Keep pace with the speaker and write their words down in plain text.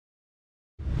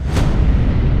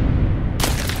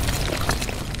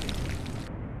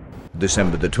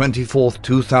December the 24th,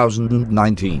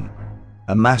 2019.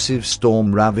 A massive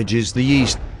storm ravages the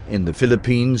east in the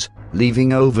Philippines,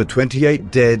 leaving over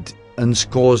 28 dead and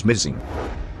scores missing.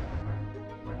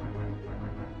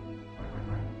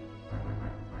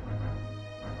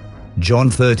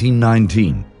 John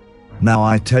 13:19. Now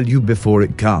I tell you before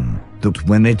it come, that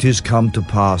when it is come to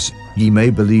pass, ye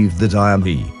may believe that I am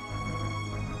he.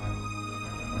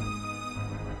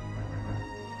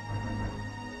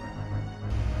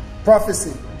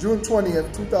 Prophecy, June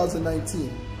 20th, 2019.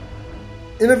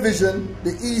 In a vision,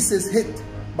 the east is hit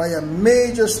by a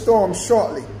major storm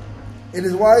shortly. It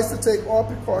is wise to take all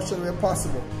precaution where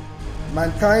possible.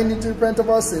 Mankind need to repent of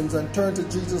our sins and turn to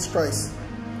Jesus Christ,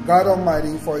 God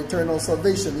Almighty, for eternal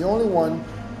salvation, the only one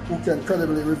who can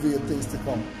credibly reveal things to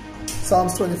come.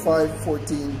 Psalms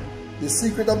 25:14. The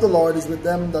secret of the Lord is with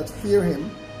them that fear him,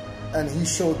 and he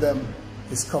showed them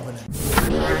his covenant.